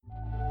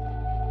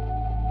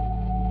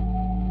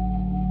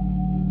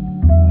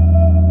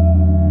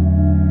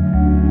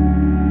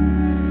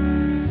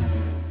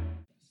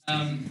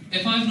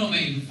If I've not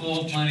met you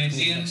before, my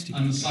name's Ian.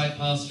 I'm the site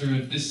pastor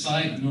of this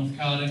site in North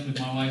Cardiff with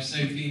my wife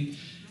Sophie.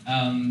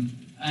 And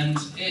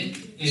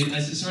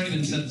as it's already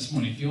been said this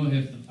morning, if you're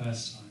here for the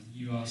first time,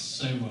 you are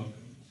so welcome.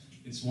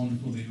 It's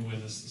wonderful that you're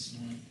with us this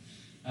morning.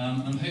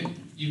 I hope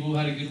you've all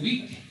had a good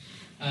week.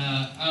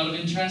 Out of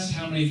interest,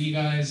 how many of you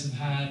guys have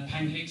had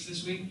pancakes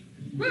this week?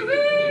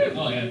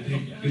 Oh yeah,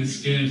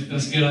 it's good.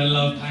 That's good. I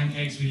love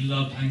pancakes. We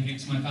love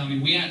pancakes in my family.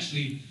 We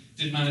actually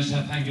did manage to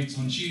have pancakes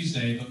on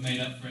Tuesday, but made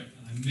up for it.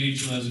 I made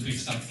sure there was a big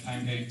stack of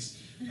pancakes,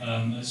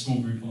 a small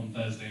group on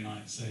Thursday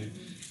night. So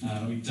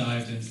we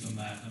dived into them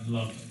there and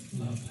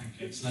love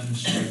pancakes. Lemon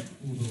Shrove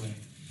all the way.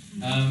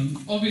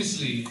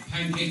 Obviously,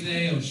 Pancake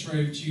Day or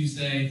Shrove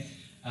Tuesday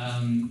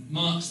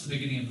marks the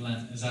beginning of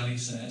Lent, as Ali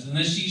said. And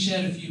as she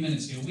shared a few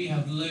minutes ago, we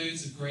have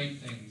loads of great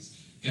things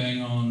going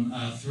on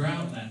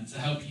throughout Lent to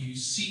help you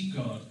seek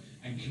God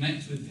and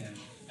connect with Him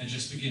and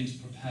just begin to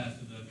prepare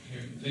for the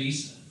period of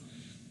Easter.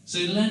 So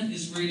Lent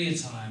is really a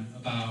time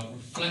about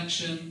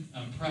reflection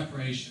and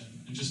preparation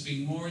and just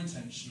being more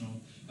intentional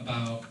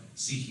about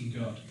seeking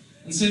God.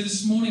 And so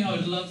this morning I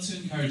would love to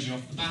encourage you,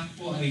 off the back of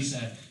what Ali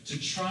said, to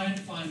try and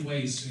find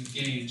ways to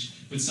engage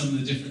with some of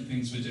the different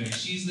things we're doing.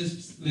 She's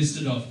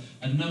listed off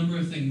a number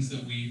of things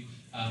that we're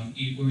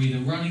either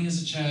running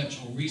as a church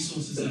or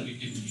resources that we've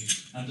given you.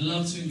 I'd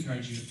love to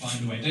encourage you to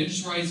find a way. Don't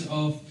just write it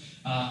off.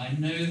 I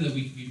know that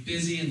we can be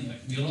busy and that there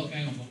can be a lot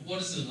going on, but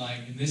what is it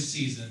like in this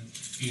season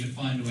for you to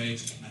find a way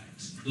to connect?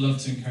 I'd love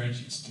to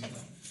encourage you to do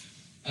that.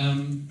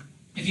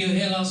 If you were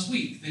here last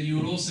week, then you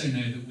will also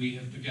know that we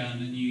have begun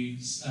a new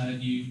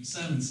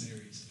sermon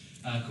series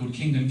called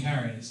Kingdom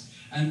Carriers.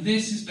 And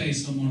this is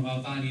based on one of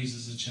our values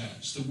as a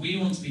church, that we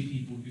want to be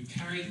people who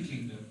carry the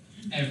kingdom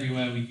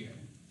everywhere we go.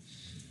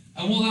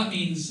 And what that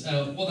means,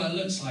 what that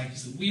looks like,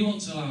 is that we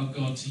want to allow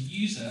God to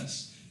use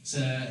us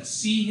to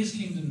see His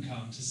kingdom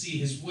come, to see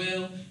His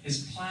will,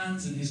 His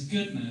plans, and His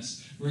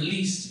goodness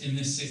released in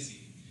this city,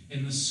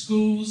 in the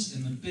schools,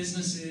 in the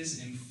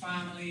businesses, in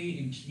family,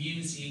 in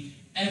community,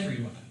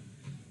 everywhere.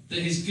 That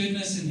His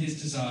goodness and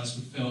His desires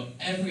would fill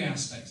every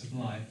aspect of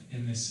life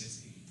in this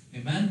city.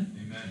 Amen?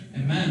 Amen.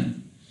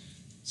 Amen.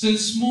 So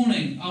this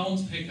morning, I want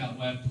to pick up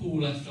where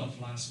Paul left off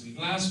last week.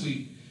 Last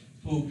week,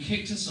 Paul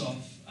kicked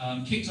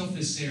off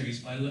this series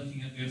by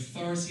looking at the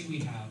authority we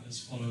have as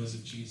followers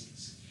of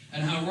Jesus.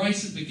 And how right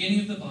at the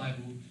beginning of the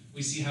Bible,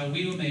 we see how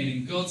we were made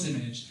in God's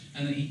image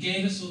and that He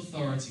gave us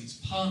authority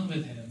to partner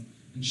with Him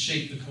and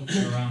shape the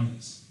culture around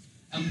us.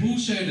 And Paul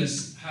showed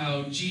us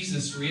how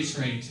Jesus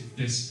reiterated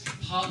this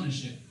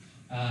partnership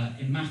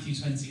in Matthew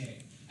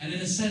 28. And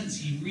in a sense,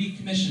 He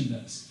recommissioned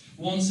us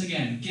once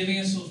again, giving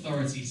us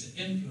authority to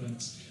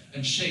influence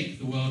and shape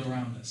the world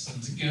around us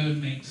and to go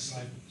and make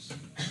disciples.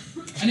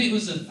 And it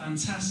was a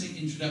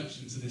fantastic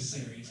introduction to this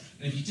series.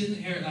 And if you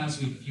didn't hear it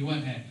last week, if you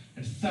weren't here,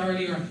 I'd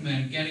thoroughly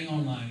recommend getting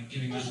online and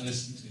giving that a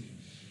listen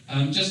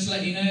to. Just to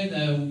let you know,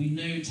 there will be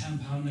no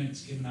 £10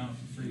 notes given out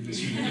for free this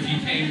week. If you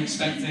came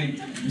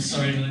expecting, I'm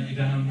sorry to let you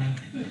down there.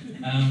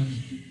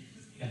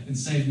 Yeah, I've been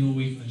saving all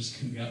week and I just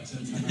couldn't get up to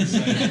it. So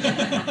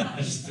I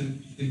just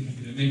didn't think I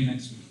could do it. Maybe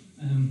next week.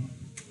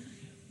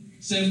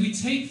 So if we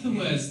take the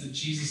words that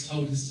Jesus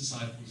told His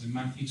disciples in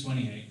Matthew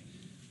 28,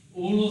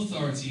 all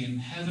authority in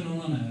heaven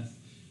and on earth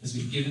has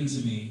been given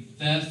to me,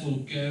 therefore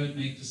go and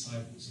make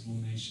disciples of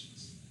all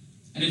nations.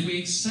 And if we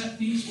accept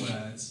these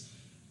words,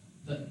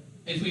 that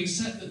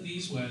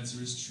these words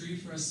are as true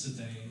for us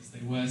today as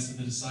they were to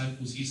the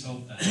disciples He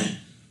told them,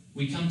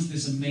 we come to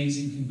this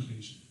amazing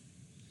conclusion.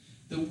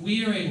 That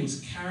we are able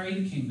to carry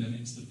the kingdom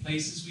into the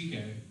places we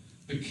go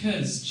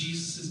because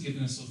Jesus has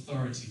given us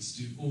authority to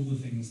do all the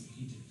things that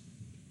He did.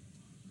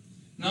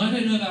 Now, I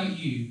don't know about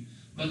you,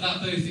 but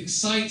that both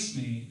excites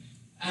me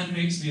and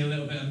makes me a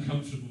little bit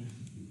uncomfortable,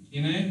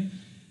 you know?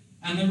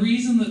 And the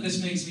reason that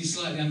this makes me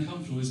slightly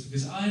uncomfortable is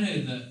because I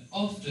know that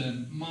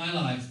often my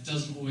life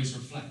doesn't always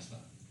reflect that.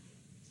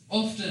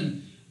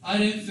 Often, I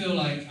don't feel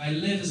like I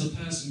live as a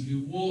person who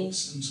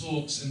walks and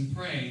talks and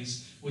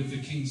prays with the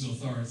King's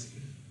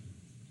authority.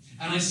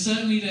 And I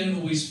certainly don't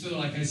always feel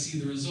like I see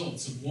the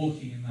results of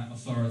walking in that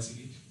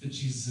authority that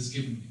Jesus has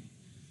given me.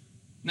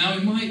 Now,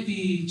 it might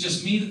be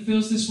just me that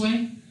feels this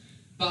way,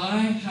 but I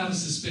have a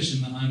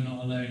suspicion that I'm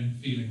not alone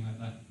feeling like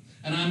that.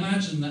 And I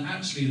imagine that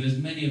actually there's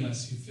many of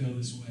us who feel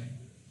this way.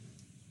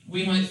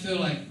 We might feel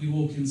like we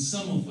walk in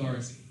some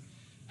authority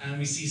and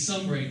we see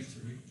some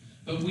breakthrough,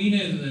 but we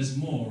know that there's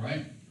more,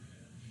 right?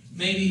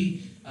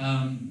 Maybe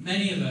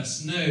many of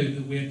us know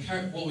that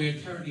what we are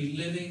currently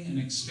living and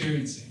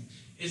experiencing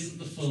isn't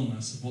the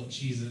fullness of what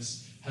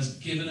Jesus has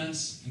given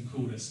us and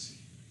called us to.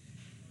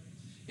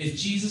 If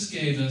Jesus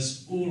gave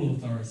us all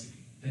authority,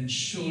 then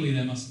surely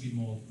there must be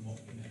more than what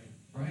we know,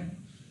 right?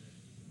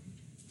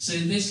 So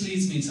this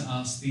leads me to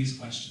ask these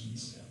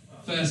questions.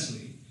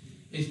 Firstly,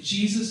 if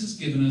Jesus has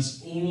given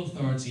us all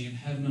authority in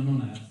heaven and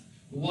on earth,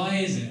 why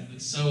is it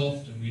that so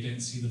often we don't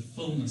see the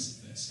fullness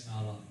of this in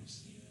our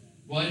lives?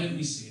 Why don't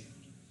we see it?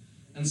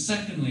 And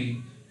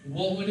secondly,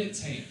 what would it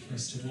take for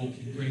us to walk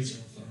in greater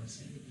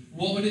authority?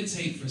 What would it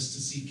take for us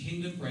to see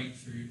kingdom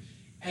breakthrough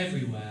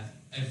everywhere,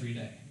 every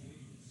day?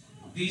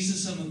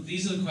 These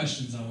are the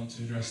questions I want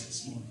to address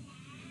this morning.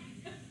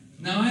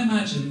 Now, I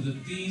imagine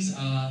that these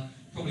are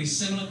probably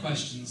similar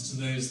questions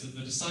to those that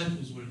the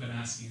disciples would have been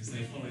asking as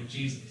they followed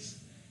Jesus.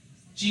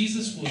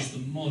 Jesus was the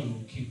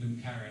model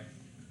kingdom carrier.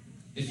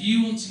 If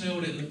you want to know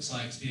what it looks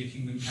like to be a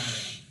kingdom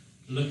carrier,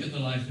 look at the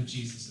life of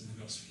Jesus in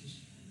the Gospels.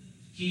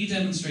 He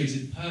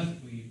demonstrated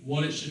perfectly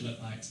what it should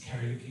look like to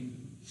carry the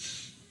kingdom.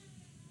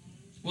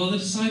 Well, the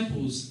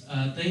disciples,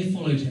 they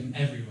followed him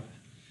everywhere.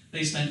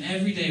 They spent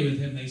every day with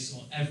him. They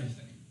saw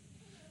everything.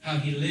 How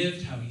he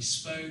lived, how he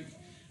spoke,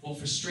 what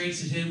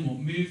frustrated him, what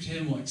moved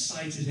him, what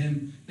excited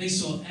him. They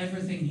saw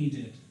everything he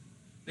did.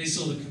 They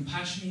saw the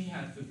compassion he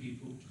had for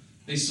people.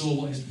 They saw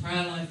what his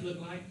prayer life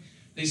looked like.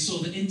 They saw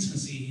the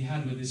intimacy he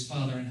had with his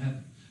Father in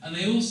heaven. And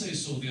they also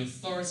saw the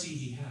authority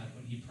he had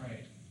when he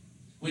prayed.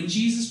 When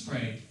Jesus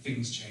prayed,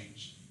 things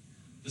changed.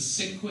 The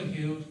sick were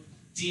healed,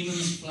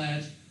 demons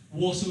fled,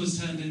 water was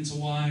turned into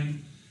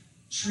wine,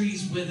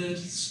 trees withered,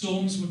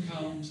 storms were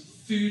calmed,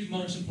 food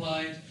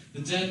multiplied,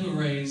 the dead were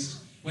raised.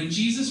 When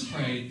Jesus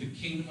prayed, the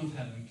kingdom of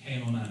heaven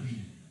came on earth.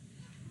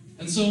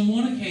 And so on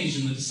one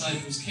occasion, the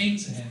disciples came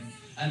to him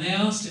and they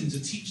asked him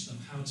to teach them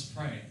how to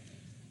pray.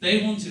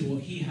 They wanted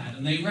what he had,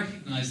 and they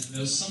recognized that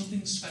there was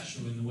something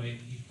special in the way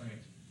that he prayed.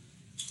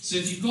 So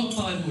if you've got a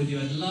Bible with you,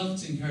 I'd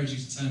love to encourage you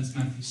to turn to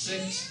Matthew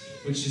 6,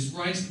 which is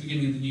right at the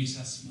beginning of the New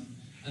Testament.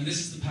 And this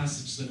is the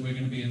passage that we're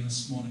going to be in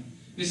this morning.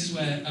 This is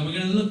where, and we're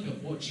going to look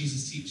at what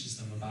Jesus teaches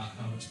them about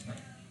how to pray.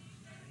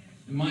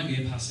 It might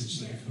be a passage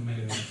that you're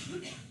familiar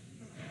with.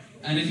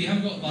 And if you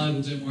haven't got a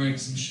Bible, don't worry,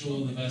 because I'm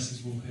sure the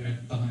verses will appear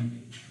behind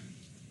me.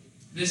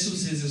 This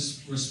was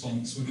his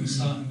response. We're going to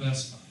start in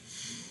verse 5.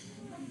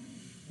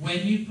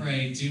 When you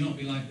pray, do not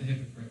be like the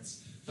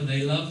hypocrites, for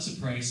they love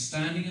to pray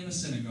standing in the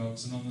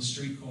synagogues and on the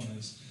street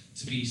corners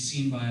to be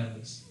seen by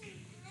others.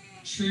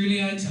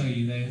 Truly I tell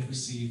you, they have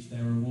received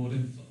their reward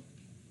in full.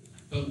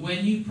 But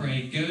when you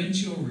pray, go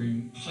into your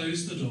room,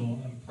 close the door,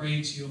 and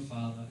pray to your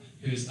Father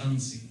who is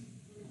unseen.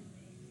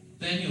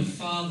 Then your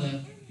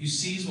Father who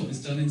sees what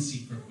is done in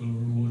secret will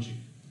reward you.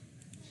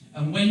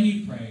 And when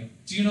you pray,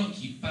 do not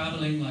keep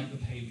babbling like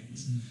the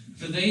pagans,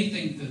 for they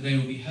think that they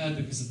will be heard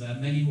because of their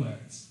many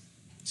words.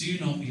 Do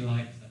not be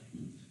like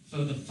them, for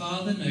the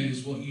Father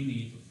knows what you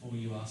need before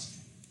you ask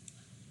him.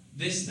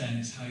 This then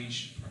is how you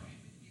should pray.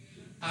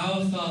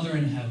 Our Father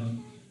in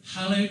heaven,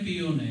 hallowed be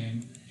your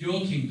name,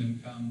 your kingdom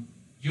come,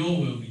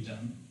 your will be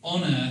done,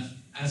 on earth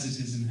as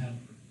it is in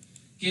heaven.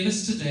 Give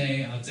us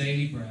today our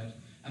daily bread,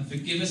 and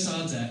forgive us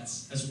our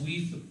debts, as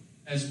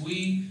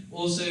we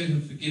also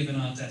have forgiven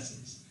our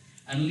debtors.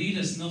 And lead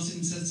us not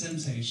into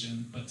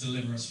temptation, but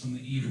deliver us from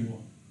the evil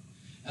one.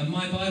 And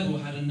my Bible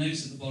had a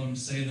note at the bottom to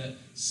say that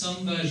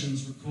some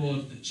versions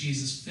record that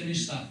Jesus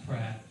finished that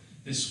prayer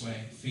this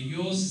way: for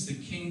yours is the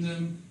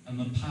kingdom and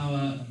the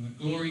power and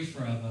the glory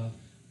forever.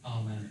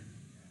 Amen.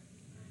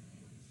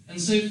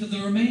 And so for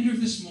the remainder of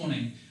this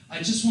morning, I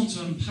just want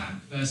to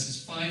unpack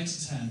verses 5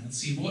 to 10 and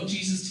see what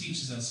Jesus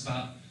teaches us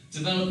about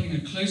developing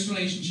a close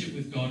relationship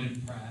with God in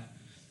prayer,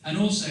 and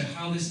also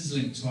how this is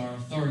linked to our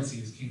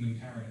authority as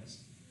kingdom carriers.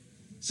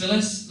 So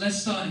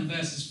let's start in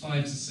verses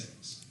 5 to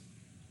 6.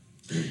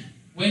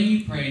 When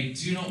you pray,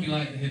 do not be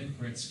like the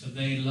hypocrites, for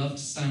they love to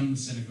stand in the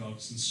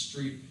synagogues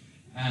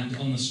and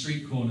on the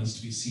street corners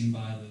to be seen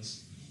by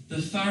others.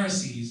 The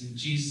Pharisees in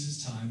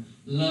Jesus' time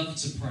loved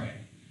to pray,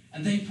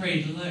 and they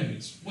prayed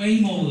loads, way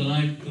more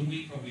than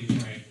we probably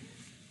prayed.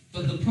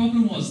 But the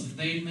problem was that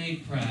they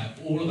made prayer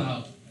all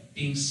about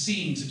being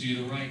seen to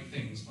do the right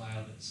things by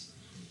others.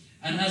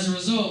 And as a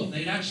result,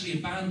 they'd actually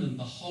abandoned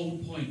the whole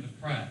point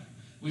of prayer,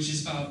 which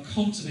is about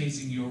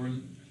cultivating your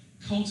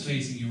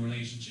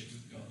relationship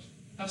with God.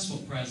 That's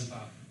what prayer is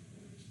about.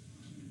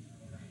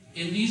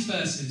 In these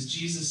verses,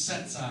 Jesus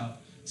sets out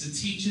to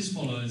teach his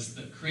followers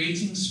that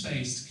creating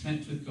space to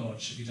connect with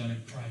God should be done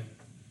in private,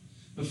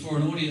 before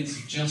an audience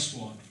of just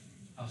one,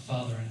 our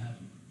Father in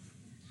heaven.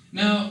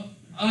 Now,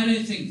 I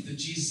don't think that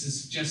Jesus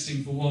is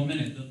suggesting for 1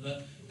 minute that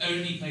the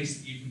only place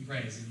that you can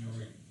pray is in your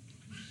room.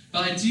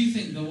 But I do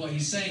think that what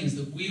he's saying is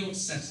that we ought to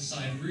set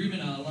aside room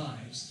in our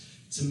lives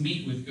to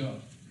meet with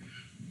God.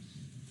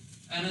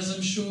 And as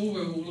I'm sure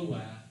we're all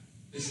aware,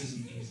 this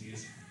isn't easy,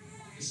 is it?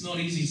 It's not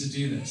easy to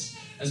do this.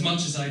 As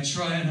much as I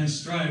try and I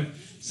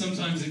strive,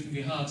 sometimes it can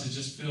be hard to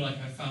just feel like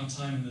I found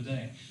time in the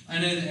day. I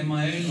know that in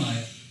my own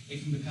life,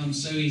 it can become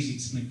so easy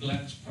to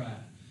neglect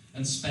prayer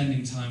and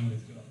spending time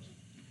with God.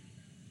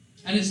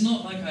 And it's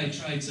not like I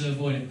try to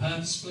avoid it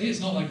purposefully. It's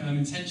not like I'm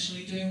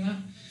intentionally doing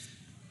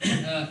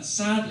that.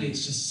 Sadly,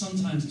 it's just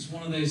sometimes it's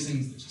one of those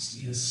things that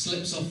just either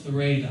slips off the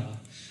radar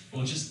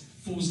or just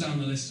falls down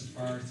the list of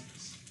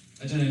priorities.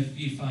 I don't know if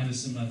you find a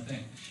similar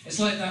thing. It's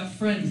like that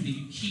friend that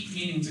you keep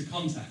meaning to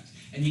contact,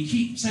 and you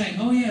keep saying,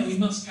 oh yeah, we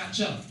must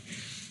catch up.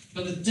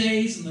 But the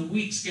days and the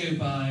weeks go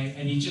by,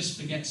 and you just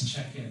forget to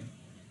check in.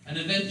 And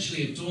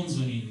eventually it dawns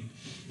on you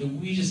that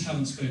we just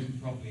haven't spoken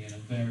properly in a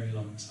very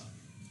long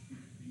time.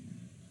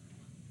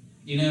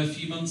 You know, a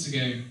few months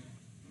ago,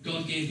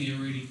 God gave me a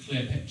really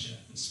clear picture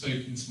that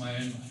spoke into my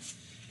own life.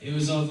 It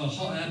was of a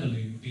hot air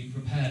balloon being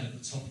prepared at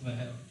the top of a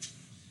hill.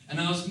 And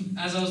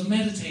as I was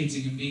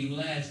meditating and being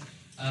led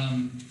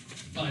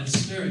by the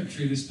Spirit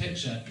through this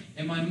picture,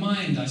 in my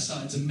mind I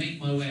started to make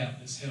my way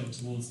up this hill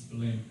towards the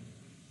balloon.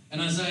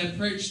 And as I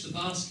approached the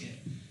basket,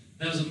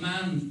 there was a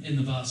man in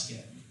the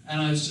basket,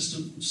 and I was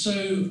just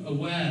so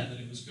aware that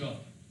it was God.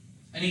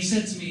 And he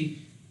said to me,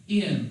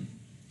 "Ian,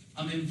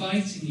 I'm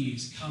inviting you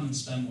to come and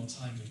spend more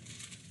time with me."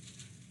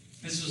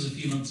 This was a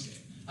few months ago.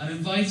 "I'm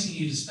inviting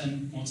you to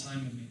spend more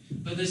time with me,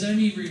 but there's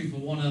only room for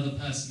one other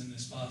person in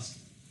this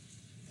basket.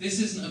 This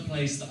isn't a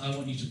place that I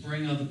want you to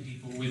bring other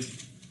people with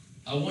you.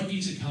 I want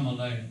you to come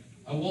alone.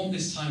 I want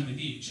this time with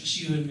you, just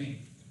you and me."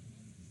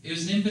 It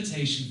was an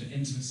invitation for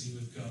intimacy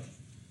with God.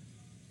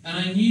 And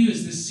I knew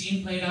as this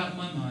scene played out in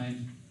my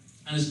mind,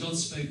 and as God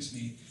spoke to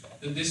me,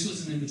 that this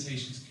was an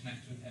invitation to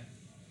connect with him.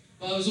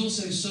 But I was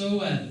also so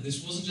aware that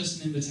this wasn't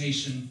just an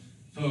invitation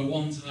for a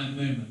one-time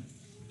moment,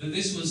 that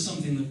this was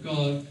something that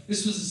God,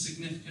 this was a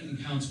significant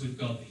encounter with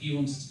God that he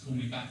wanted to call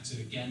me back to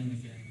again and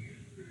again.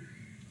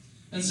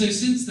 And so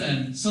since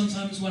then,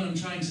 sometimes when I'm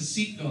trying to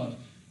seek God,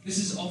 this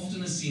is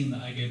often a scene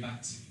that I go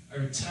back to. I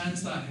return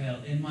to that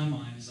hill in my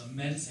mind as I'm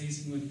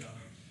meditating with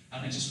God,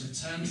 and I just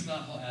return to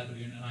that hot air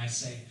balloon and I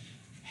say,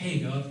 "Hey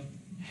God,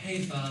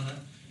 hey Father,"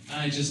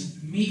 and I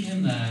just meet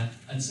him there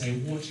and say,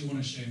 "What do you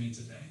want to show me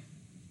today?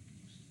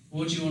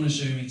 What do you want to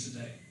show me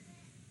today?"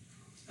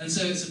 And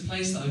so it's a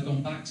place that I've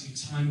gone back to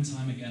time and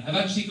time again. I've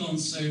actually gone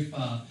so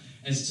far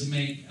as to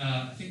make,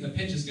 I think the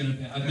picture's going to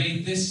be, I've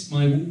made this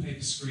my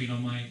wallpaper screen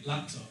on my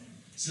laptop,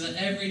 so that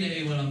every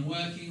day when I'm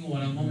working or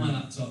when I'm on my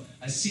laptop,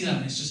 I see that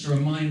and it's just a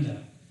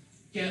reminder,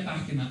 get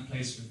back in that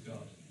place with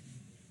God.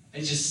 I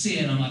just see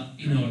it and I'm like,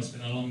 it's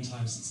been a long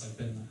time since I've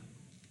been there.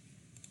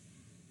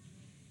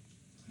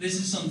 This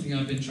is something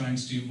I've been trying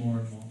to do more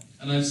and more,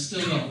 and I've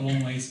still got a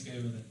long way to go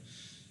with it.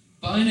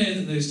 But I know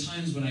that those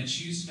times when I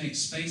choose to make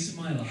space in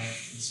my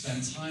life and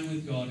spend time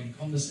with God in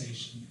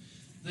conversation,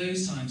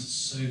 those times are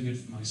so good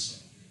for my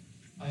soul.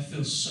 I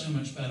feel so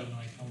much better when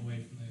I come away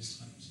from those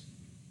times.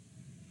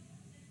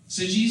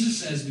 So Jesus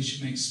says we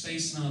should make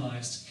space in our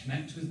lives to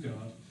connect with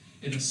God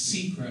in a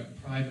secret,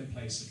 private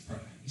place of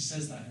prayer. He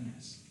says that in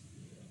this.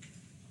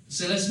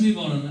 So let's move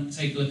on and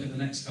take a look at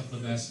the next couple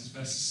of verses,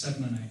 verses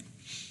 7 and 8.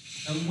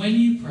 "And when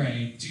you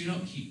pray, do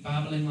not keep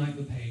babbling like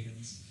the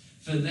pagans,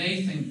 for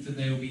they think that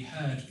they will be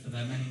heard for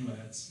their many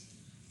words.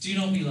 Do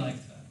not be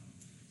like that,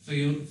 for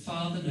your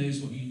Father knows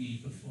what you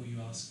need before you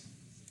ask him."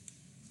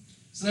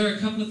 So there are a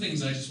couple of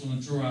things I just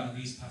want to draw out of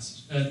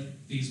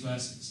these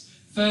verses.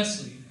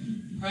 Firstly,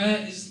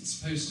 prayer isn't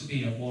supposed to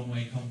be a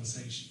one-way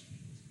conversation.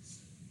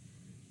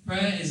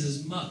 Prayer is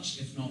as much,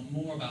 if not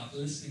more, about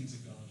listening to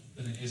God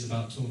than it is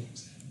about talking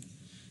to him.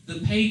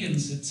 The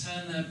pagans had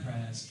turned their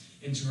prayers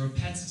into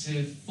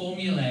repetitive,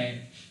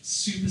 formulaic,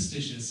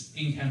 superstitious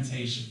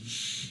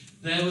incantations.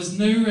 There was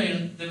no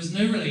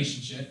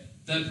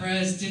relationship. Their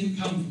prayers didn't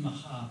come from the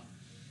heart.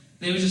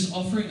 They were just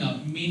offering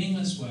up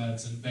meaningless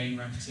words and vain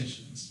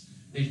repetitions.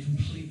 They'd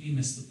completely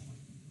missed the point.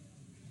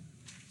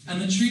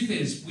 And the truth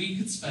is, we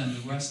could spend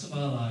the rest of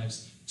our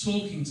lives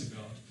talking to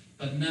God,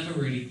 but never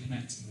really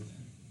connecting with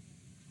him.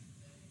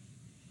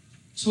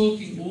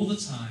 Talking all the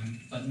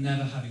time, but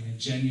never having a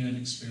genuine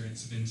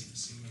experience of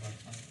intimacy with our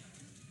Father.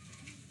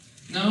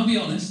 Now, I'll be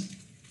honest,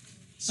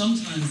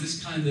 sometimes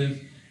this kind of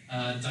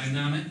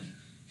dynamic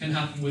can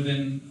happen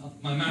within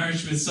my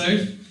marriage with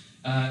Soph.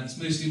 It's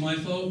mostly my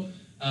fault.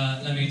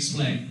 Let me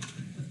explain.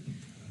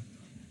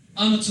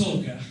 I'm a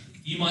talker.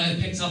 You might have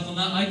picked up on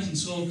that. I can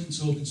talk and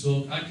talk and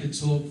talk. I could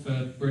talk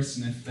for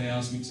Britain if they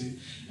asked me to.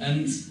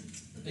 And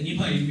you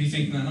might even be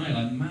thinking that night,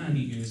 like, man,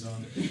 he goes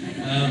on.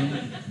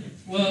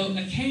 Well,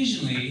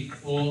 occasionally,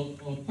 or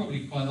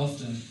probably quite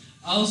often,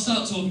 I'll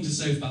start talking to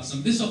Soph about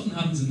something. This often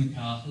happens in the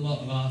car. A lot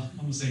of our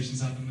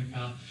conversations happen in the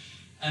car.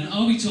 And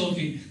I'll be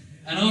talking,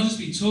 and I'll just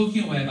be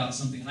talking away about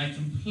something, and I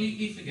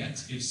completely forget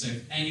to give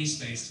Soph any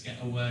space to get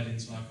a word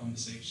into our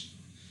conversation.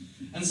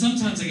 And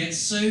sometimes I get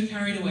so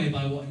carried away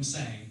by what I'm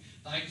saying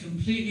that I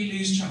completely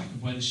lose track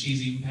of whether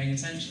she's even paying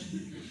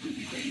attention.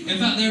 In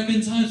fact, there have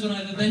been times when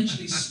I've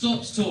eventually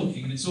stopped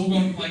talking and it's all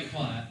gone quite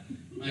quiet,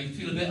 and I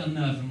feel a bit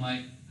unnerved. I'm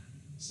like,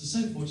 "So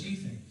Soph, what do you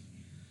think?"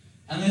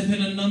 And there have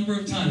been a number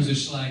of times where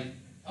she's like,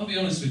 "I'll be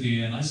honest with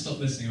you, Ian, I stopped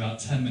listening about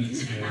 10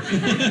 minutes ago.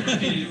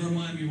 Can you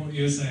remind me what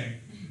you were saying?"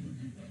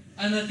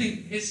 And I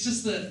think it's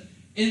just that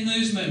in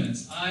those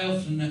moments, I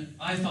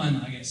find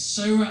that I get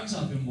so wrapped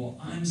up in what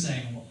I'm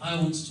saying and what I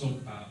want to talk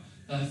about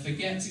that I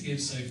forget to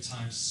give Soph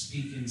time to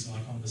speak into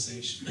our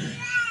conversation.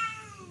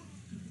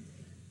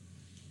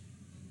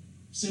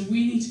 So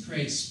we need to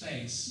create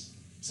space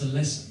to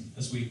listen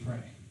as we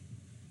pray.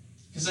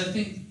 Because I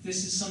think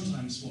this is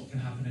sometimes what can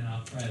happen in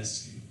our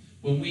prayers too.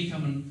 When we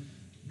come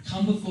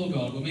before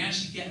God, when we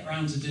actually get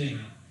around to doing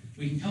it,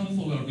 we can come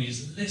before God and we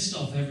just list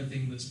off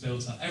everything that's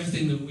built up,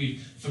 everything that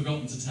we've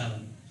forgotten to tell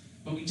him.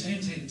 But we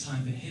don't take the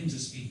time for him to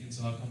speak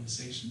into our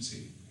conversation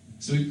too.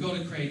 So we've got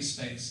to create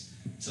space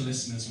to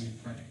listen as we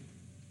pray.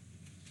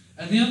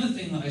 And the other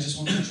thing that I just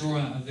want to draw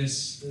out of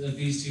these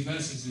two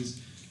verses is,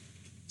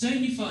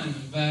 don't you find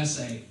that verse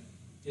 8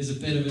 is a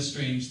bit of a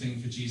strange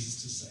thing for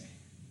Jesus to say?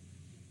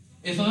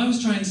 If I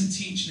was trying to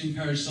teach and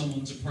encourage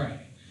someone to pray,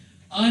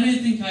 I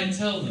don't think I'd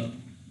tell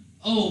them,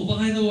 oh,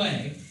 by the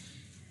way,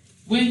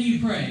 when you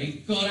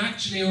pray, God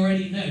actually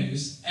already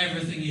knows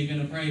everything you're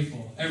going to pray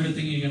for,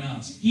 everything you're going to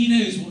ask. He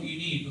knows what you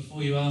need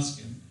before you ask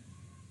him.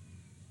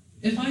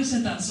 If I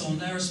said that to someone,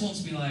 their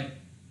response would be like,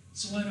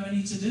 so why do I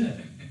need to do it?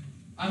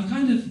 I'm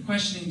kind of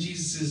questioning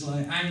Jesus'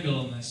 angle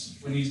on this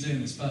when he's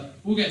doing this, but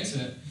we'll get to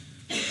it.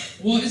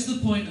 What is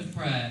the point of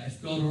prayer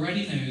if God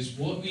already knows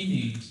what we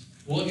need,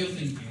 what you're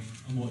thinking,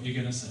 and what you're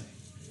going to say?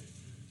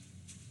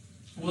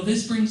 Well,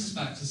 this brings us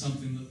back to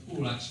something that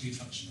Paul actually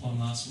touched upon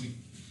last week.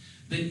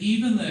 That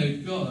even though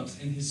God,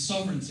 in his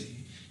sovereignty,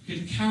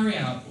 could carry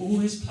out all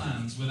his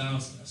plans without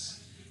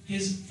us,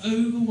 his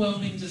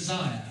overwhelming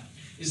desire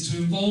is to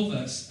involve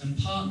us and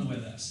partner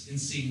with us in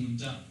seeing them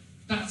done.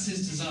 That's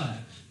his desire.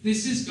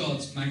 This is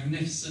God's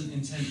magnificent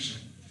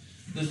intention.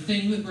 The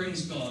thing that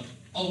brings God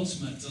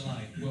ultimate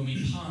delight when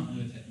we partner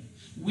with him.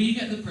 We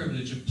get the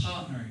privilege of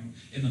partnering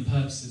in the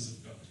purposes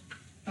of God.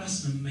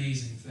 That's an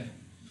amazing thing.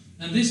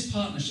 And this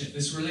partnership,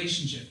 this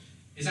relationship,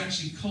 is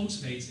actually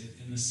cultivated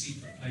in the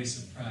secret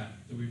place of prayer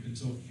that we've been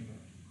talking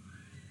about.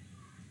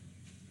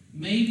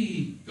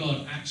 Maybe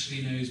God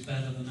actually knows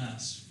better than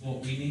us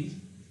what we need.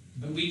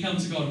 But we come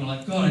to God and we're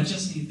like, God, I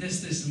just need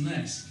this, this, and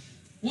this.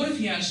 What if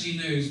he actually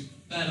knows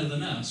better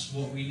than us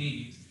what we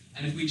need?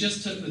 And if we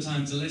just took the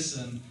time to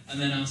listen and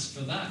then ask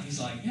for that, he's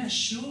like, yeah,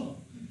 sure.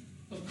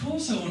 Of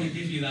course I want to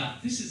give you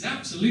that. This is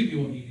absolutely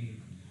what you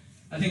need.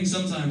 I think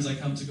sometimes I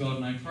come to God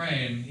and I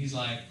pray and he's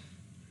like,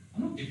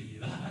 I'm not giving you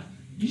that.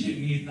 You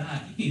don't need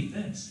that. You need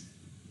this.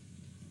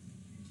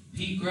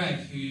 Pete Greig,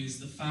 who is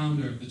the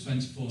founder of the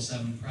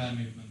 24/7 prayer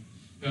movement,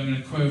 who I'm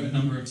going to quote a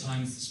number of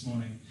times this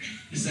morning,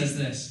 he says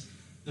this: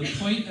 the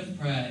point of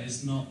prayer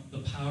is not the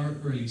power it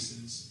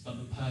releases, but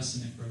the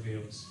person it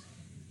reveals.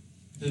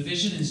 The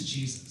vision is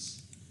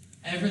Jesus.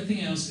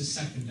 Everything else is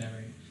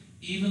secondary.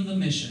 Even the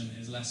mission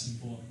is less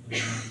important than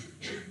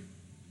the man.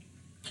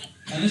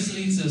 And this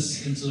leads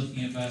us into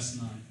looking at verse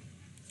 9.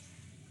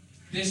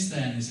 This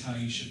then is how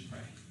you should pray.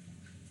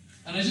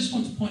 And I just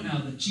want to point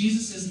out that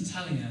Jesus isn't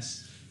telling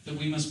us that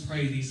we must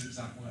pray these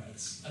exact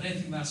words. I don't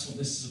think that's what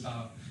this is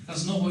about.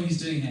 That's not what he's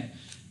doing here.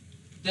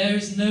 There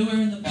is nowhere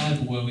in the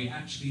Bible where we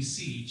actually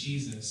see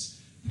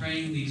Jesus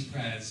praying these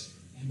prayers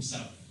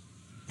himself,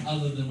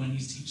 other than when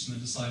he's teaching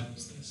the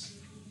disciples this.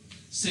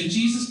 So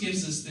Jesus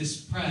gives us this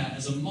prayer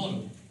as a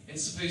model.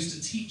 It's supposed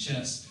to teach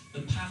us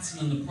the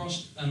pattern and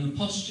the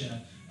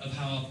posture of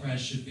how our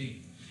prayers should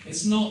be.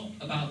 It's not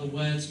about the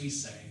words we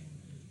say.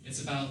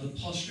 It's about the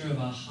posture of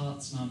our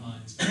hearts and our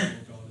minds before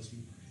God as we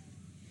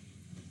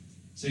pray.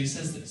 So he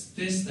says this: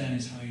 this then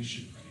is how you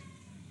should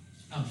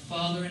pray. Our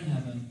Father in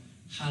heaven,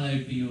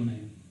 hallowed be your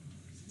name.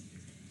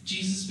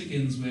 Jesus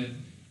begins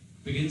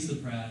the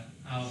prayer,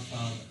 our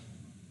Father.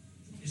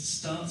 It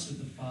starts with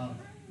the Father.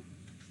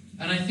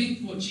 And I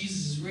think what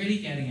Jesus is really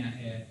getting at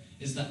here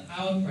is that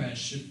our prayers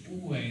should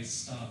always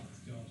start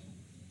with God.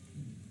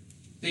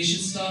 They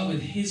should start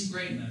with his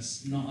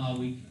greatness, not our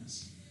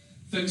weakness.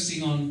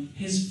 Focusing on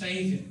his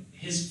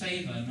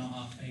favor, not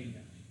our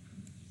failure.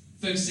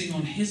 Focusing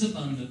on his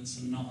abundance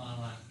and not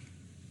our lack.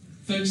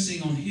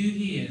 Focusing on who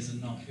he is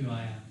and not who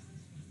I am.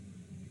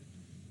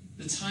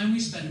 The time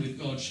we spend with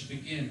God should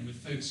begin with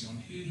focusing on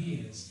who he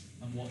is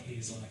and what he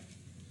is like.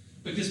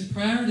 Because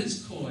prayer at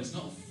its core is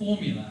not a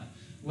formula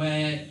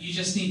where you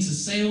just need to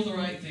say all the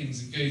right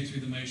things and go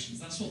through the motions.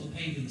 That's what the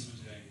pagans were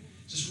doing.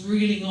 Just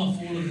reeling off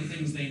all of the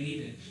things they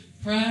needed.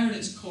 Prayer at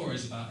its core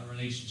is about a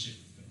relationship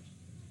with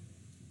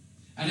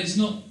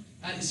God.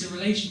 And it's a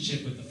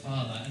relationship with the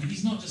Father. And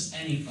he's not just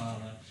any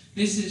Father.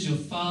 This is your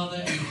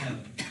Father in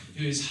heaven,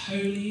 who is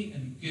holy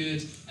and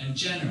good and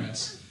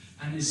generous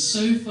and is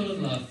so full of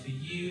love for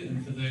you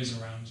and for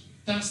those around you.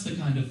 That's the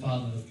kind of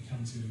Father that we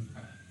come to in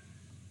prayer.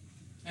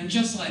 And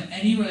just like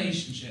any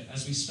relationship,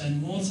 as we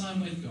spend more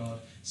time with God,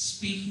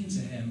 speaking to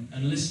him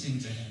and listening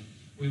to him,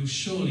 we will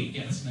surely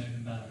get to know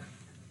him better.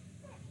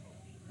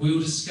 We will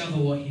discover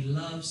what he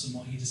loves and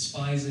what he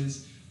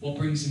despises, what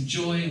brings him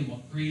joy and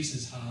what grieves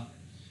his heart,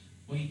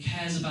 what he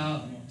cares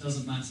about and what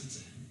doesn't matter to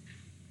him.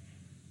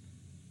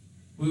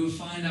 We will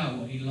find out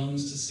what he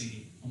longs to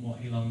see and what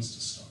he longs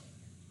to stop.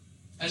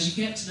 As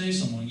you get to know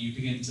someone, you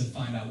begin to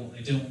find out what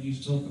they don't want you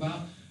to talk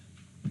about.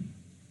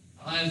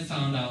 I've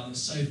found out that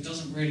Soph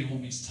doesn't really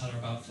want me to tell her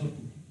about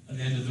football at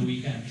the end of the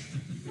weekend.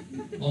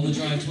 On the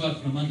drive to work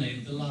on a Monday,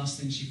 the last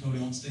thing she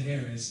probably wants to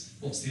hear is,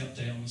 what's the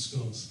update on the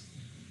scores?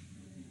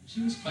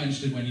 She was quite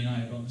interested when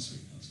United won this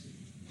week, last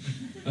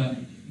week. But,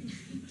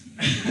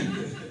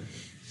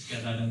 just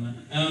get that in there.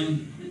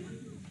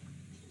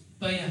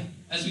 But yeah,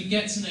 as we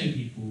get to know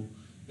people,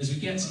 as we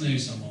get to know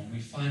someone, we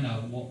find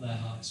out what their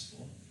heart is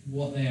for,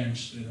 what they are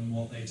interested in, and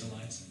what they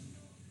delight in.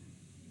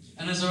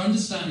 And as our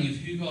understanding of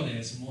who God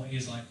is and what he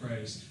is like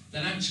grows,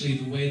 then actually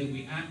the way that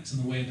we act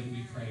and the way that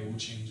we pray will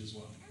change as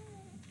well.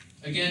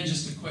 Again,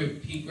 just to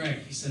quote Pete Greig,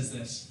 he says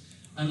this: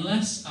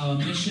 unless our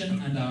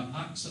mission and our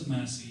acts of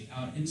mercy,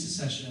 our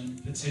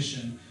intercession,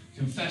 petition,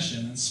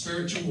 confession, and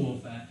spiritual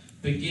warfare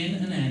begin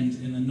and end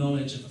in the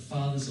knowledge of the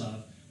Father's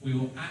love, we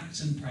will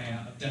act and pray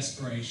out of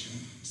desperation,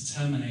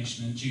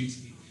 determination, and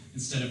duty,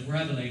 instead of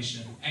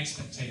revelation,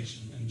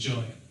 expectation, and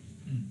joy.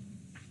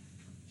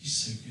 He's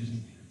so good, isn't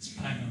he? It's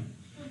bang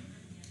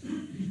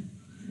on.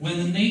 When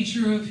the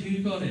nature of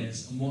who God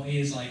is and what he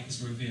is like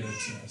is revealed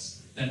to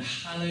us, then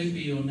hallowed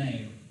be your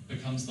name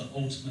becomes the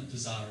ultimate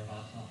desire of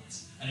our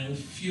hearts, and it will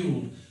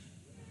fuel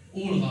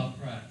all of our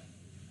prayer.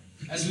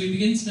 As we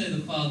begin to know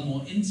the Father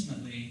more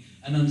intimately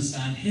and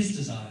understand his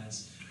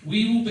desires,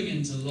 we will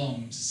begin to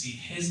long to see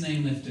his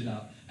name lifted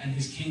up and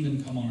his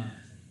kingdom come on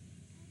earth.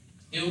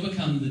 It will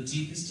become the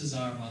deepest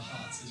desire of our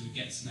hearts as we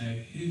get to know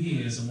who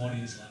he is and what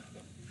he is like.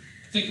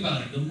 Think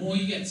about it. The more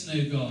you get to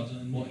know God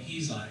and what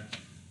he's like,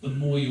 the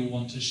more you'll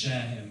want to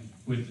share him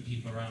with the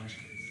people around you.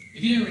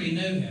 If you don't really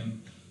know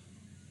him,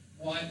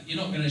 you're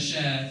not going to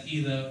share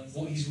either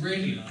what he's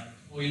really like,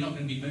 or you're not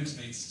going to be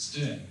motivated to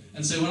do it.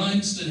 And so when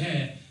I'm stood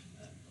here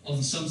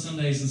on some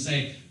Sundays and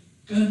say,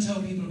 go and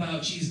tell people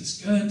about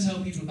Jesus, go and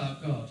tell people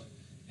about God,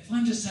 if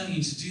I'm just telling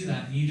you to do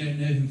that and you don't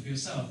know him for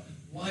yourself,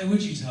 why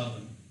would you tell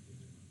them?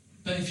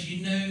 But if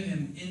you know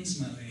him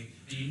intimately,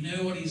 and you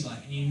know what he's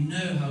like, and you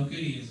know how good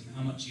he is and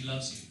how much he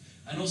loves you,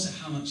 and also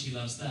how much he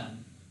loves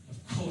them,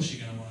 of course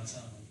you're going to want to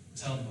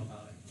tell them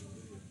about it.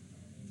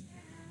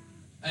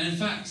 And in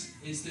fact,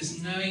 it's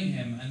this knowing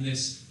him and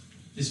this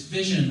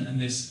vision and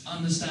this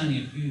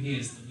understanding of who he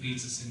is that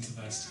leads us into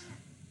verse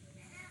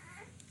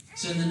 10.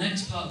 So in the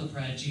next part of the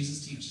prayer,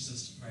 Jesus teaches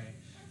us to pray,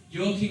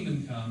 your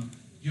kingdom come,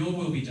 your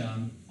will be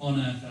done, on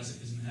earth as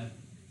it is in heaven.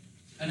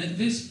 And at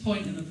this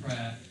point in the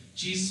prayer,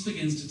 Jesus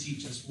begins to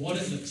teach us what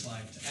it looks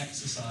like to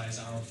exercise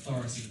our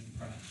authority in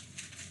prayer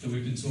that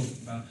we've been talking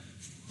about.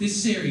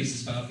 This series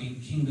is about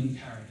being kingdom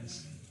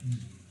carriers.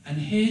 And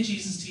here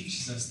Jesus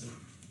teaches us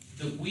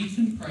that we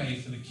can pray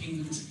for the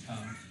kingdom to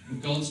come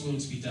and God's will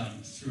to be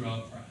done through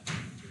our prayer.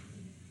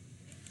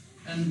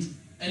 And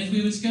if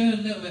we were to go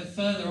a little bit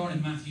further on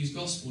in Matthew's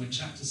Gospel in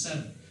chapter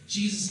 7,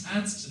 Jesus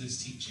adds to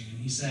this teaching and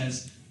he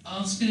says,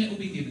 ask and it will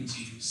be given to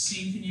you,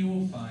 seek and you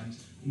will find,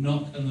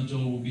 knock and the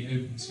door will be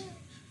opened to you.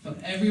 For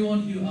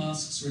everyone who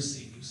asks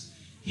receives,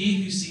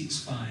 he who seeks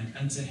finds,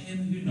 and to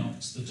him who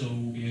knocks the door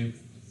will be opened.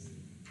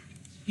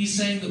 He's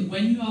saying that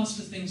when you ask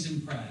for things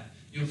in prayer,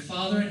 your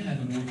Father in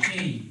heaven will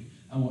hear you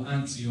and will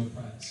answer your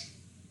prayers.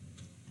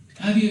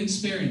 Have you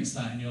experienced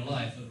that in your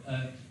life?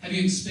 Have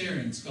you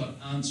experienced God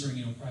answering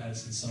your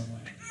prayers in some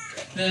way?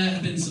 There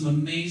have been some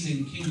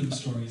amazing kingdom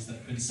stories that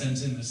have been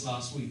sent in this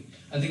last week.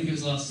 I think it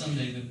was last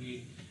Sunday that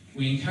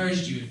we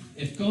encouraged you,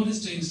 if God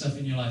is doing stuff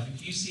in your life,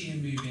 if you see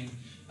him moving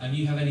and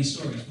you have any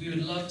stories, we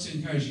would love to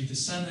encourage you to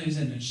send those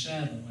in and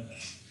share them with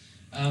us.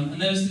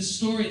 And there was this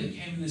story that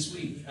came in this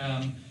week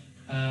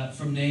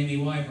from Naomi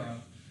Wybrow.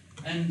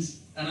 And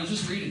I'll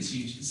just read it to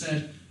you. She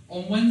said,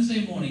 on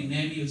Wednesday morning,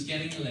 Naomi was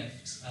getting a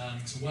lift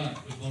to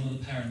work with one of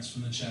the parents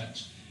from the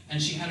church.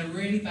 And she had a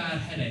really bad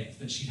headache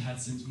that she'd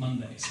had since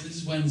Monday. So this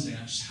is Wednesday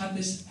now. She's had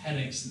this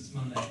headache since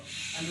Monday.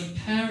 And the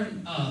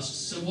parent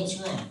asked, so what's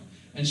wrong?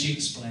 And she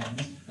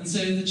explained. And so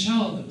the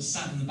child that was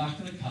sat in the back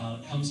of the car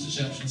that comes to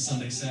church on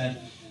Sunday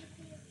said,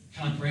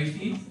 can I pray for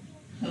you?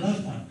 I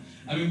love that.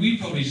 I mean, we'd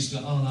probably just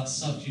go, oh, that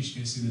sucked, you should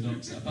go see the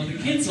doctor. But the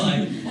kid's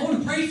like, I want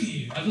to pray for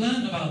you. I've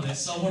learned about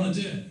this, so I want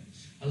to do it.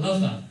 I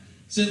love that.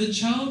 So the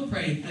child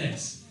prayed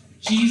this,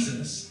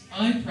 Jesus,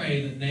 I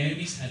pray that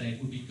Naomi's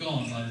headache will be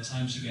gone by the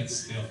time she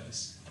gets to the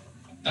office.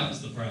 That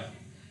was the prayer.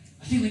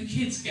 I think the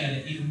kids get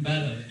it even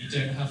better that you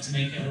don't have to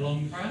make it a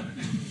long prayer.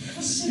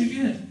 That's so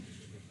good.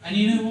 And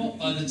you know what?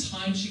 By the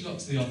time she got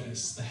to the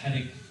office, the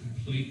headache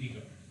completely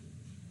gone.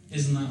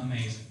 Isn't that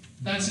amazing?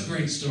 That's a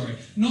great story.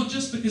 Not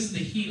just because of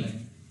the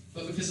healing,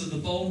 but because of the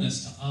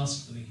boldness to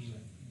ask for the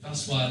healing.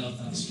 That's why I love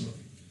that story.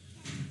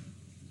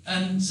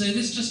 And so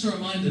this is just a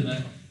reminder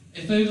that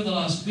if over the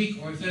last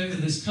week or if over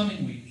this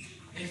coming week,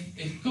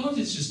 if God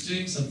is just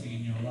doing something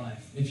in your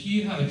life, if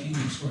you have a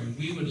kingdom story,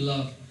 we would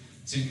love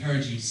to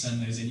encourage you to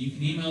send those in. You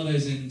can email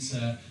those in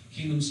to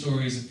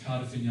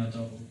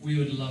kingdomstories@cardiffvineyard.org. We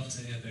would love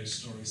to hear those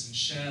stories and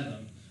share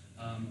them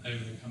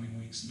over the coming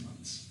weeks and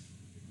months.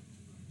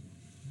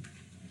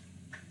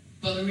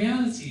 But the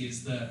reality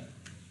is that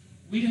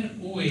we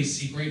don't always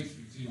see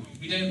breakthrough, do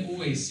we? We don't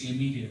always see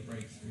immediate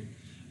breakthrough.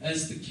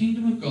 As the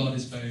kingdom of God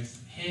is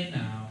both here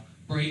now,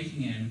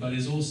 breaking in, but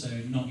is also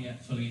not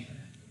yet fully here.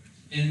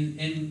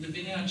 In the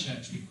Vineyard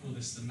Church, we call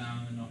this the now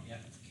and the not yet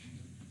of the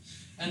kingdom.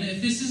 And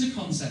if this is a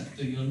concept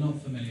that you're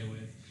not familiar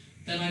with,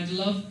 then I'd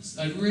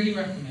really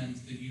recommend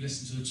that you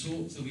listen to a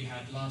talk that we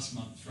had last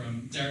month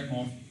from Derek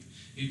Morphew,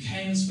 who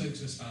came and spoke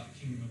to us about the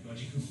kingdom of God.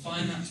 You can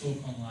find that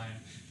talk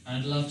online, and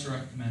I'd love to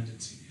recommend it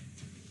to you.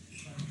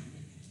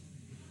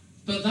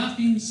 But that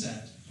being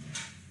said,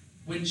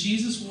 when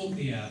Jesus walked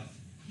the earth,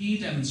 he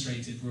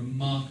demonstrated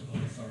remarkable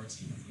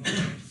authority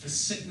for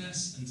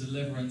sickness and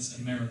deliverance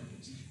and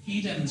miracles.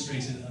 He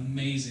demonstrated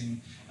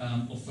amazing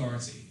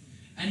authority.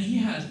 And he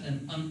had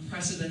an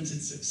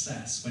unprecedented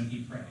success when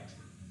he prayed.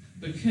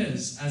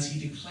 Because, as he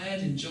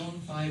declared in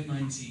John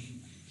 5:19,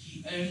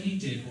 he only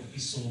did what he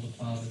saw the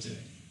Father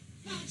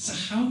doing. So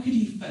how could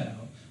he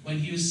fail when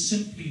he was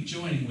simply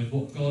joining with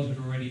what God had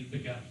already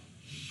begun?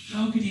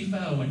 How could he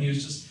fail when he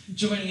was just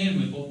joining in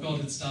with what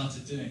God had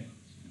started doing?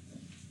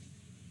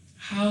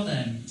 How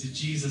then did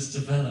Jesus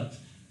develop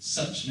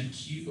such an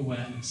acute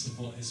awareness of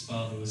what his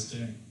Father was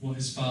doing, what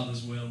his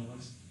Father's will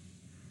was?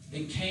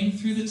 It came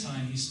through the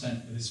time he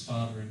spent with his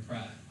Father in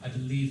prayer. I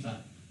believe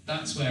that.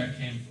 That's where it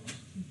came from.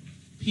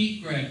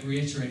 Pete Greig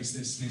reiterates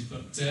this in his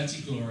book,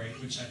 Dirty Glory,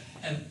 which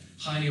I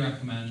highly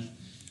recommend.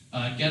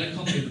 Get a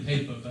copy of the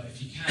paper, but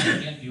if you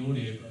can, get the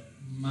audio book.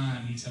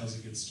 Man, he tells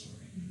a good story.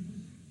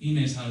 He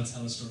knows how to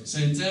tell a story. So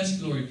in Dirty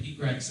Glory, Pete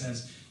Greig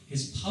says,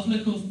 his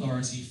public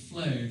authority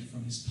flowed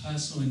from his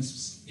personal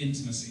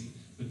intimacy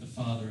with the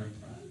Father in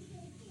prayer.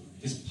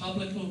 His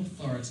public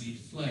authority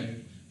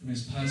flowed from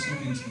his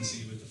personal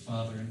intimacy with the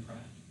Father in prayer.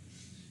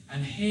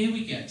 And here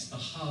we get to the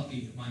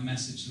heartbeat of my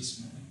message this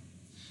morning.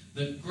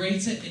 That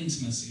greater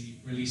intimacy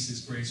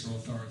releases greater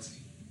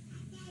authority.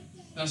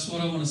 That's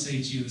what I want to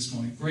say to you this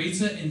morning.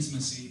 Greater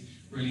intimacy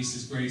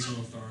releases greater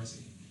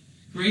authority.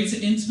 Greater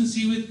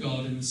intimacy with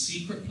God in the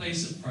secret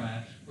place of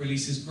prayer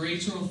releases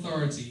greater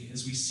authority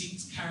as we seek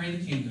to carry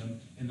the kingdom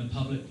in the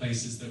public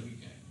places that we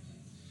go.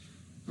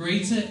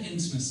 Greater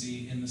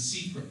intimacy in the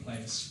secret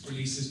place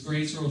releases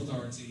greater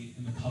authority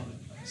in the public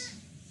place.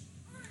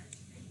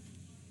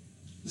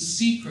 The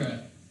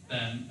secret,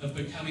 then, of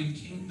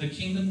becoming the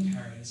kingdom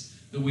carriers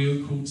that we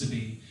are called to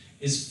be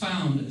is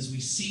found as we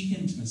seek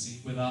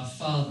intimacy with our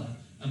Father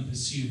and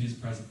pursue his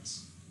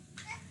presence.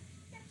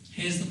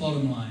 Here's the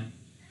bottom line.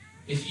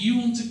 If you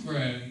want to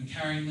grow in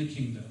carrying the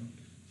kingdom,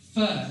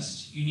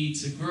 first you need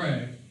to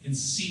grow in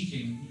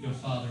seeking your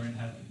Father in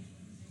heaven.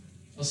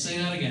 I'll say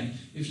that again.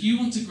 If you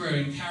want to grow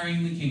in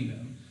carrying the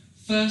kingdom,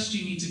 first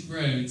you need to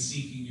grow in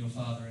seeking your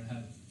Father in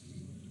heaven.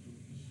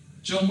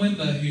 John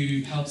Wimber,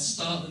 who helped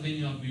start the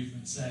Vineyard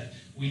movement, said,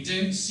 "We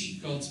don't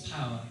seek God's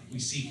power, we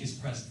seek his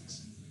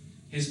presence.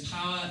 His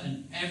power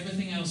and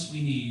everything else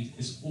we need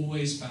is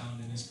always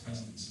found in his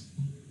presence."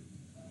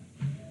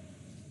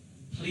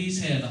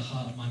 Please hear the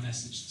heart of my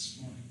message this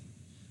morning.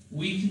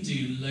 We can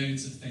do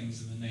loads of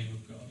things in the name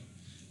of God.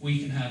 We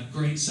can have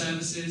great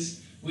services.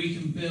 We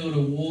can build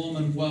a warm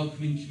and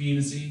welcoming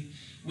community.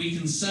 We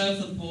can serve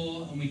the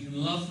poor and we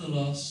can love the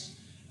lost.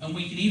 And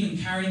we can even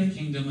carry the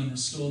kingdom and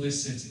restore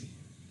this city.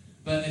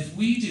 But if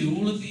we do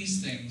all of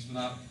these things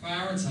without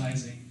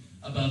prioritizing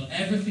above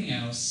everything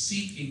else,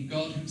 seeking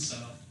God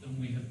himself, then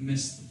we have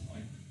missed the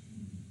point.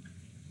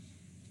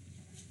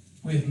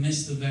 We have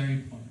missed the very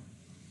point.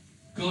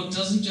 God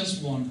doesn't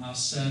just want our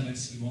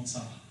service, he wants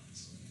our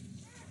hearts.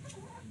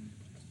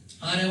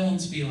 I don't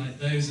want to be like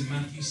those in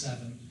Matthew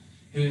 7,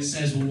 who it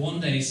says will one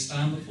day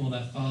stand before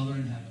their Father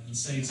in heaven and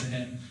say to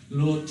him,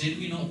 "Lord, did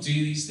we not do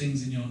these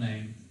things in your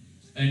name?"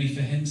 Only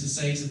for him to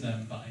say to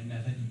them, "But I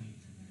never knew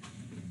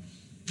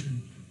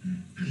you."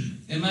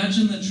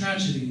 Imagine the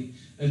tragedy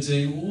of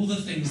doing all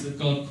the things that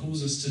God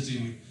calls us to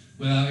do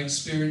without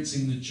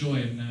experiencing the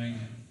joy of knowing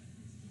him.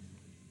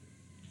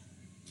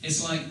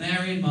 It's like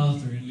Mary and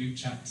Martha in Luke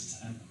chapter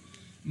 10.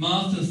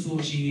 Martha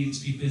thought she needed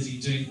to be busy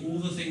doing all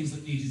the things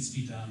that needed to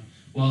be done,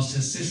 whilst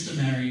her sister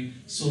Mary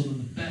saw that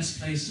the best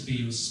place to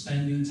be was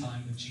spending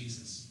time with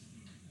Jesus.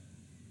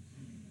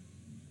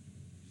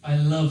 I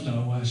loved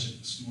our worship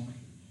this morning.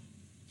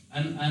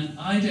 And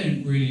I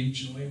don't really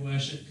enjoy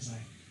worship because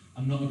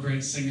I'm not a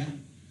great singer,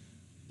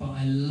 but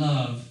I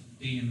love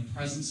being in the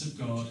presence of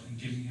God and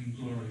giving him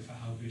glory for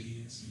how good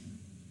he is.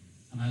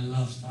 And I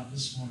loved that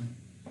this morning.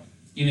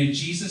 You know,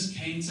 Jesus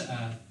came to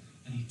earth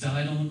and he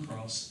died on the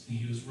cross and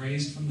he was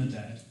raised from the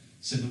dead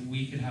so that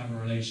we could have a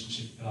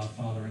relationship with our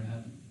Father in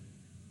heaven.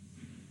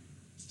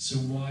 So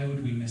why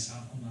would we miss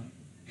out on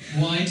that?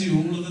 Why do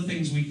all of the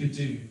things we could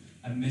do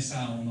and miss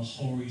out on the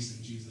whole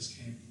reason Jesus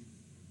came?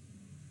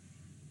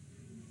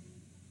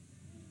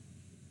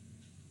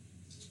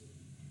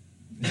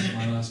 This is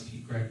my last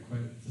Pete Greig quote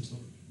of the talk.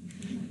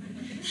 I think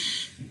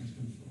that's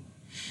been before.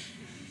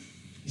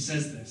 He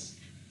says this: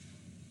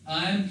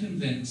 "I am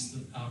convinced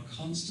that our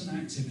constant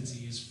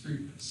activity is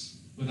fruitless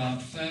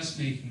without first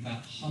making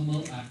that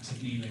humble act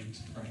of kneeling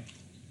to pray.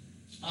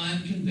 I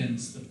am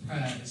convinced that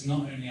prayer is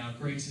not only our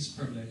greatest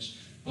privilege,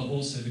 but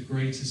also the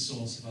greatest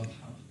source of our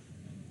power."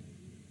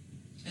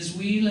 As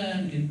we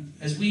lean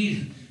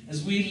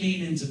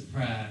into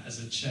prayer as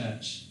a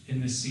church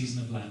in this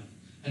season of Lent,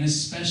 and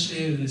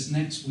especially over this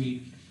next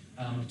week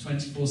of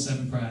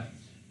 24/7 prayer,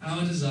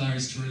 our desire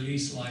is to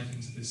release life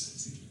into this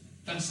city.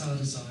 That's our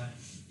desire.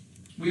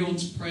 We want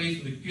to pray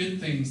for the good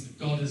things that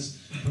God has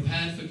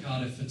prepared for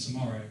Cardiff for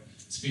tomorrow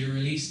to be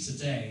released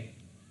today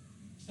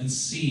and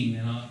seen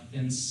in our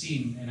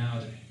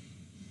day.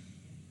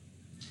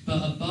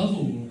 But above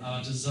all,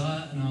 our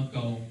desire and our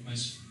goal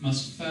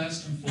must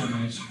first and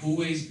foremost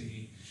always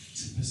be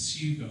to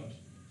pursue God,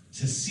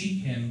 to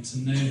seek him, to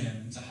know him,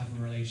 and to have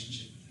a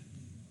relationship with him.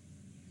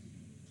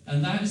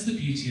 And that is the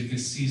beauty of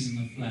this season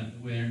of Lent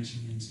that we're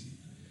entering into,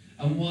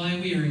 and why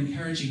we are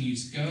encouraging you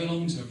to go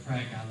along to a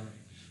prayer gallery,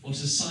 or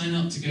to sign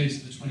up to go to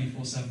the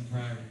 24/7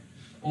 prayer room,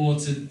 or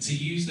to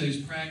use those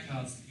prayer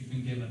cards that you've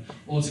been given,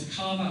 or to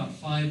carve out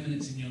 5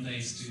 minutes in your day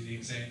to do the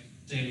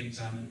Daily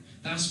Examine.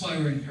 That's why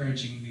we're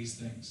encouraging these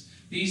things.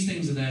 These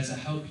things are there to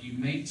help you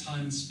make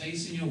time and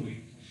space in your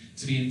week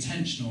to be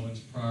intentional and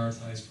to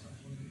prioritize prayer.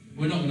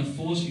 We're not going to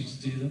force you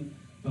to do them,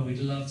 but we'd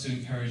love to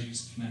encourage you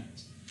to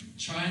connect.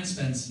 Try and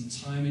spend some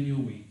time in your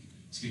week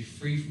to be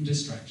free from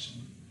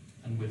distraction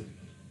and with God.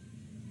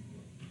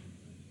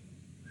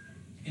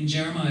 In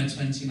Jeremiah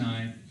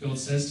 29, God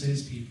says to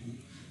his people,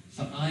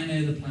 "For I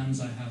know the plans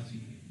I have for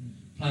you,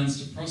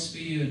 plans to prosper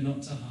you and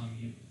not to harm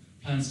you,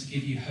 plans to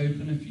give you hope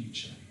and a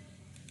future.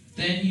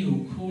 Then you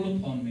will call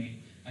upon me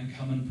and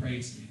come and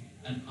pray to me,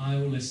 and I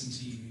will listen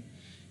to you.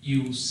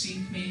 You will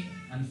seek me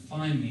and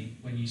find me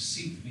when you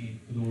seek me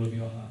with all of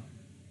your heart."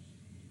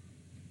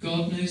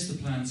 God knows the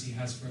plans he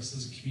has for us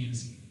as a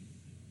community.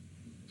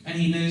 And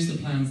he knows the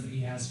plans that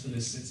he has for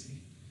this city.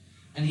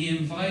 And he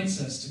invites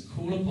us to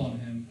call upon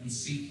him and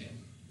seek him.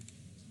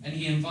 And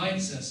he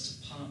invites us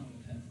to partner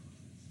with him.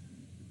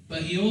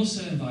 But he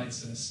also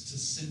invites us to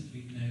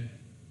simply know him.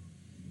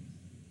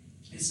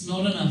 It's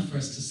not enough for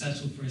us to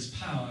settle for his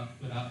power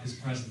without his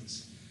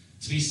presence,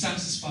 to be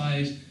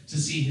satisfied to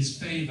see his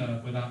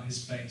favor without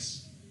his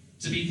face,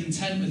 to be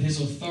content with his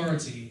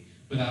authority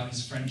without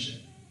his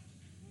friendship.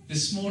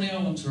 This morning I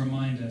want to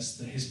remind us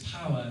that his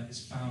power is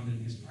found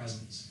in his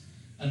presence,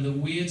 and that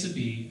we are to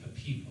be a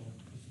people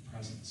of the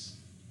presence.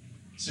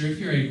 So if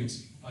you're able to,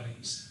 why don't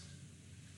you stand?